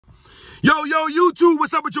Yo, YouTube,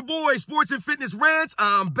 what's up with your boy, Sports and Fitness Rants?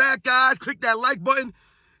 I'm back, guys. Click that like button.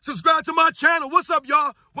 Subscribe to my channel. What's up,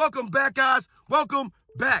 y'all? Welcome back, guys. Welcome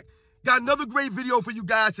back. Got another great video for you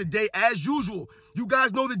guys today. As usual, you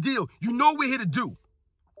guys know the deal. You know what we're here to do.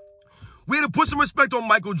 We're here to put some respect on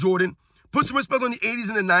Michael Jordan, put some respect on the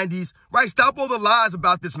 80s and the 90s, right? Stop all the lies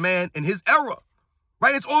about this man and his era,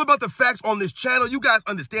 right? It's all about the facts on this channel. You guys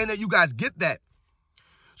understand that. You guys get that.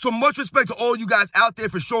 So much respect to all you guys out there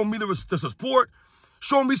for showing me the support,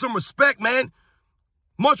 showing me some respect, man.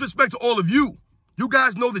 Much respect to all of you. You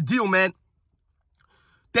guys know the deal, man.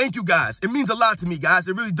 Thank you, guys. It means a lot to me, guys.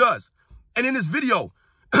 It really does. And in this video,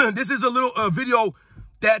 this is a little video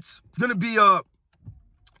that's going to be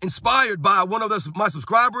inspired by one of my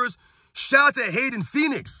subscribers. Shout out to Hayden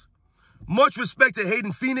Phoenix. Much respect to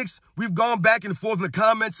Hayden Phoenix. We've gone back and forth in the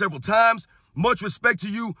comments several times. Much respect to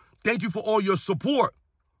you. Thank you for all your support.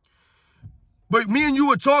 But me and you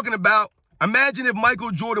were talking about, imagine if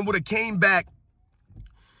Michael Jordan would have came back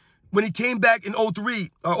when he came back in 03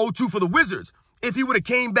 or 02 for the Wizards. If he would have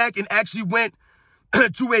came back and actually went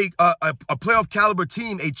to a playoff caliber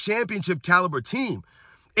team, a championship caliber team.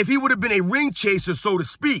 If he would have been a ring chaser, so to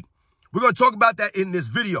speak. We're going to talk about that in this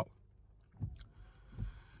video.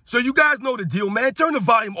 So you guys know the deal, man. Turn the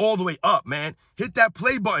volume all the way up, man. Hit that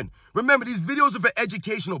play button. Remember, these videos are for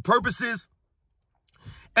educational purposes.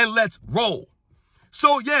 And let's roll.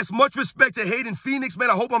 So, yes, much respect to Hayden Phoenix, man.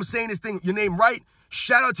 I hope I'm saying your name right.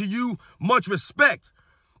 Shout out to you. Much respect.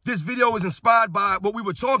 This video is inspired by what we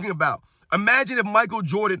were talking about. Imagine if Michael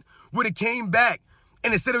Jordan would have came back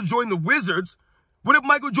and instead of joining the Wizards, what if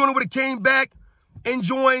Michael Jordan would have came back and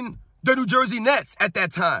joined the New Jersey Nets at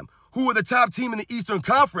that time, who were the top team in the Eastern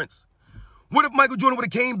Conference? What if Michael Jordan would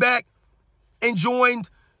have came back and joined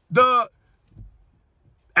the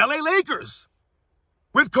LA Lakers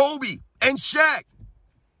with Kobe and Shaq?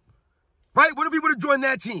 Right? What if he would have joined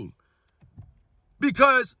that team?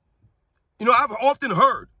 Because, you know, I've often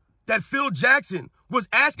heard that Phil Jackson was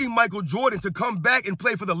asking Michael Jordan to come back and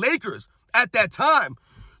play for the Lakers at that time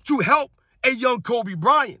to help a young Kobe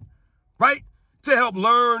Bryant, right? To help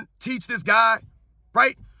learn, teach this guy,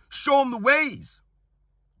 right? Show him the ways,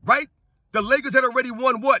 right? The Lakers had already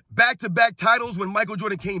won what? Back-to-back titles when Michael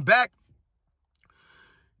Jordan came back.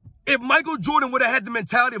 If Michael Jordan would have had the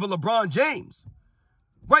mentality of a LeBron James,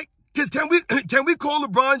 right? Because can we call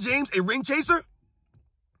LeBron James a ring chaser?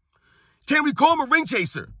 Can we call him a ring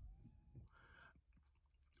chaser?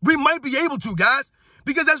 We might be able to, guys,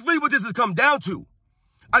 because that's really what this has come down to.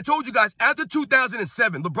 I told you guys, after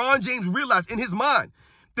 2007, LeBron James realized in his mind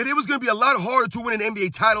that it was going to be a lot harder to win an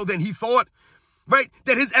NBA title than he thought, right?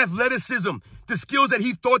 That his athleticism, the skills that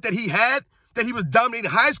he thought that he had, that he was dominating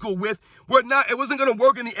high school with, it wasn't going to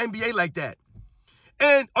work in the NBA like that.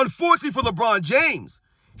 And unfortunately for LeBron James,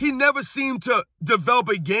 he never seemed to develop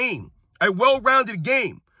a game, a well-rounded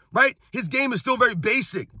game, right? His game is still very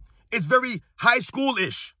basic. It's very high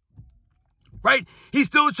school-ish, right? He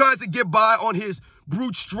still tries to get by on his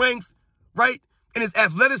brute strength, right? And his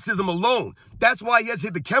athleticism alone. That's why he has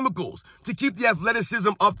hit the chemicals, to keep the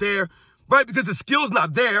athleticism up there, right? Because the skill's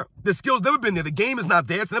not there. The skill's never been there. The game is not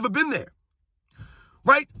there. It's never been there,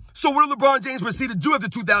 right? So what did LeBron James proceed to do after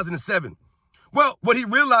 2007? Well, what he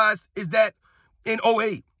realized is that in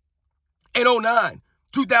 08, in 09,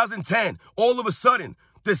 2010, all of a sudden,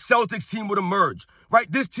 the Celtics team would emerge, right?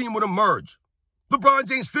 This team would emerge. LeBron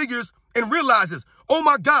James figures and realizes, oh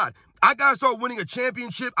my God, I got to start winning a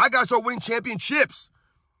championship. I got to start winning championships.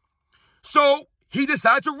 So he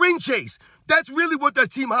decides to ring chase. That's really what the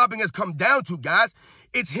team hopping has come down to, guys.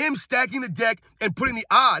 It's him stacking the deck and putting the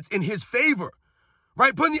odds in his favor,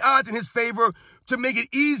 right? Putting the odds in his favor to make it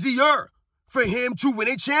easier for him to win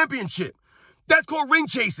a championship. That's called ring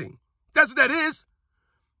chasing. That's what that is.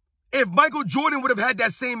 If Michael Jordan would have had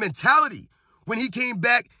that same mentality when he came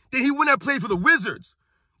back, then he wouldn't have played for the Wizards.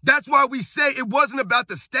 That's why we say it wasn't about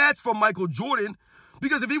the stats for Michael Jordan,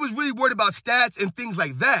 because if he was really worried about stats and things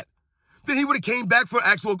like that, then he would have came back for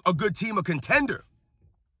a good team, a contender.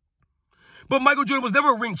 But Michael Jordan was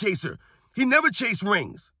never a ring chaser. He never chased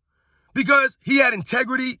rings because he had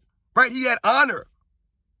integrity, right? He had honor.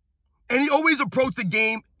 And he always approached the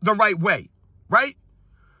game the right way, right?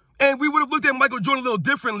 And we would have looked at Michael Jordan a little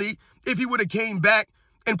differently if he would have came back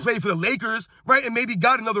and played for the Lakers, right? And maybe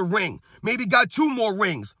got another ring. Maybe got 2 more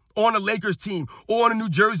rings on a Lakers team or on a New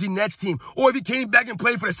Jersey Nets team. Or if he came back and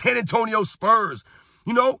played for the San Antonio Spurs,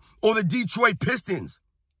 you know, or the Detroit Pistons.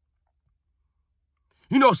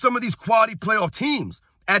 You know, some of these quality playoff teams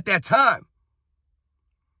at that time.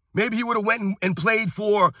 Maybe he would have went and played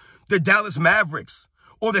for the Dallas Mavericks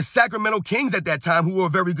or the Sacramento Kings at that time, who were a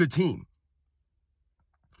very good team.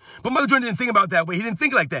 But Michael Jordan didn't think about it that way. He didn't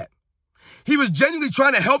think like that. He was genuinely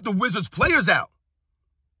trying to help the Wizards players out,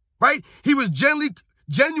 right? He was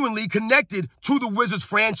genuinely connected to the Wizards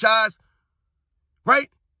franchise, right?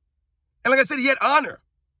 And like I said, he had honor.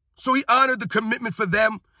 So he honored the commitment for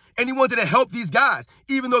them, and he wanted to help these guys,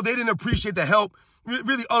 even though they didn't appreciate the help,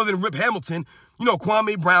 really, other than Rip Hamilton. You know,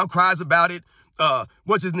 Kwame Brown cries about it.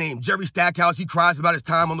 What's his name? Jerry Stackhouse, he cries about his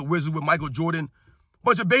time on the Wizards with Michael Jordan.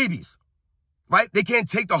 Bunch of babies, right? They can't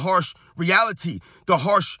take the harsh reality, the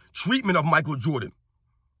harsh treatment of Michael Jordan,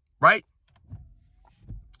 right?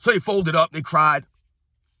 So they folded up, they cried.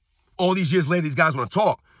 All these years later, these guys want to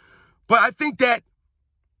talk. But I think that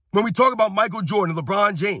when we talk about Michael Jordan and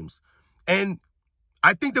LeBron James, and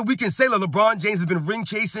I think that we can say that LeBron James has been ring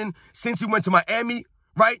chasing since he went to Miami,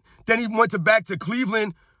 right? Then he went back to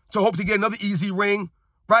Cleveland to hope to get another easy ring,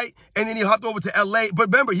 right? And then he hopped over to LA. But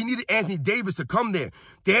remember, he needed Anthony Davis to come there.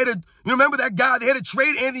 They had to, you remember that guy? They had to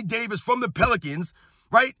trade Anthony Davis from the Pelicans,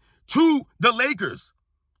 right, to the Lakers.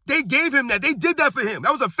 They gave him that. They did that for him.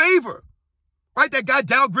 That was a favor, right? That guy,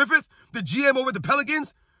 Dal Griffith, the GM over at the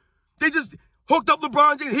Pelicans, they just hooked up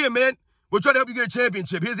LeBron James. Here, man, we're trying to help you get a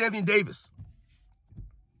championship. Here's Anthony Davis.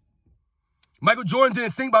 Michael Jordan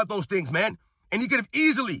didn't think about those things, man. And he could have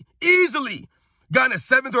easily gotten a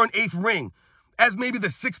 7th or an 8th ring as maybe the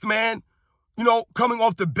 6th man, you know, coming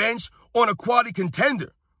off the bench on a quality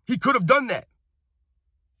contender. He could have done that.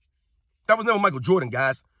 That was never Michael Jordan,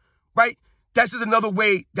 guys, right? That's just another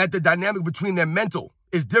way that the dynamic between their mental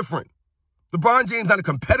is different. LeBron James not a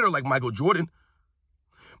competitor like Michael Jordan.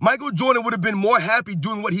 Michael Jordan would have been more happy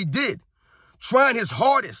doing what he did, trying his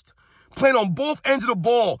hardest, playing on both ends of the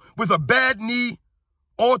ball with a bad knee,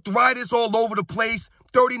 arthritis all over the place,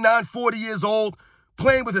 39, 40 years old,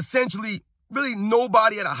 playing with essentially really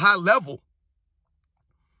nobody at a high level,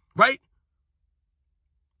 right?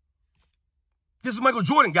 This is Michael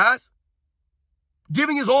Jordan, guys,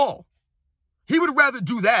 giving his all. He would rather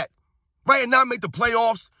do that, right, and not make the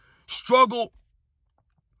playoffs, struggle,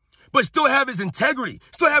 but still have his integrity,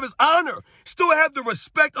 still have his honor, still have the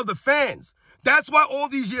respect of the fans. That's why all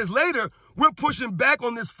these years later, we're pushing back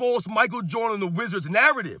on this false Michael Jordan and the Wizards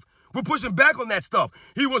narrative. We're pushing back on that stuff.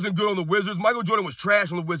 He wasn't good on the Wizards. Michael Jordan was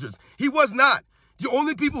trash on the Wizards. He was not. The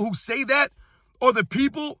only people who say that are the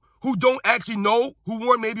people who don't actually know, who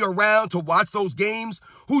weren't maybe around to watch those games,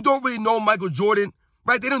 who don't really know Michael Jordan,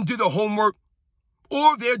 right? They didn't do their homework,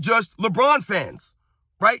 or they're just LeBron fans,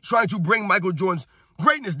 right? Trying to bring Michael Jordan's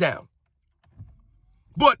greatness down.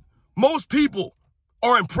 But most people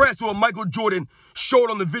are impressed with what Michael Jordan showed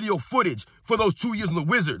on the video footage for those 2 years in the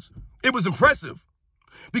Wizards. It was impressive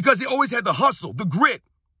because he always had the hustle, the grit,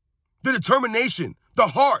 the determination, the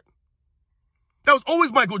heart. That was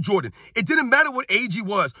always Michael Jordan. It didn't matter what age he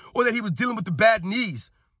was or that he was dealing with the bad knees.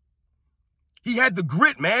 He had the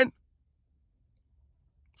grit, man.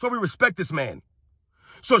 So we respect this man.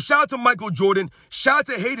 So shout out to Michael Jordan. Shout out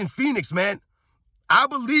to Hayden Phoenix, man. I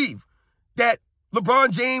believe that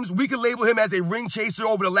LeBron James, we could label him as a ring chaser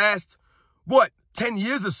over the last, 10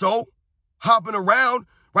 years or so, hopping around,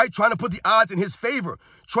 right, trying to put the odds in his favor,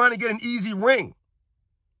 trying to get an easy ring,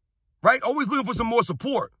 right, always looking for some more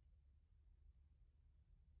support.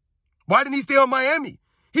 Why didn't he stay on Miami?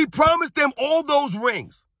 He promised them all those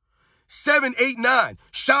rings, 7, 8, 9.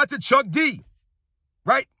 Shout out to Chuck D,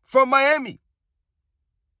 right, from Miami.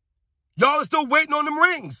 Y'all are still waiting on them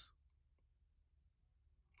rings.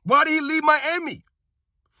 Why did he leave Miami?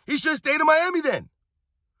 He should have stayed in Miami then.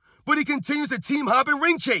 But he continues to team hop and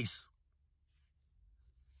ring chase.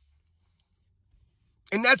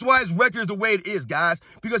 And that's why his record is the way it is, guys.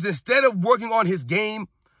 Because instead of working on his game,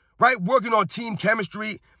 right, working on team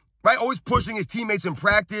chemistry, right, always pushing his teammates in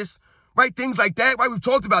practice, right, things like that, right, we've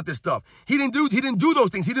talked about this stuff. He didn't do those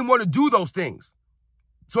things. He didn't want to do those things.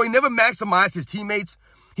 So he never maximized his teammates.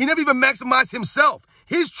 He never even maximized himself,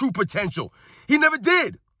 his true potential. He never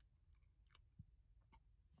did.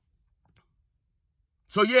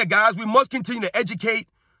 So yeah, guys, we must continue to educate,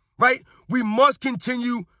 right? We must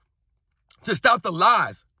continue to stop the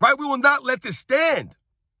lies, right? We will not let this stand.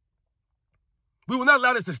 We will not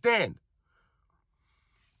allow this to stand.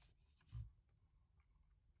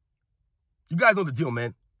 You guys know the deal,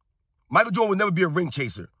 man. Michael Jordan would never be a ring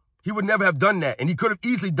chaser. He would never have done that, and he could have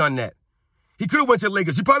easily done that. He could have went to the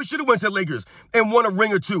Lakers. He probably should have went to the Lakers and won a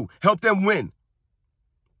ring or two, helped them win.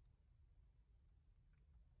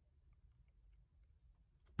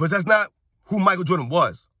 But that's not who Michael Jordan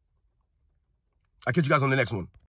was. I'll catch you guys on the next one.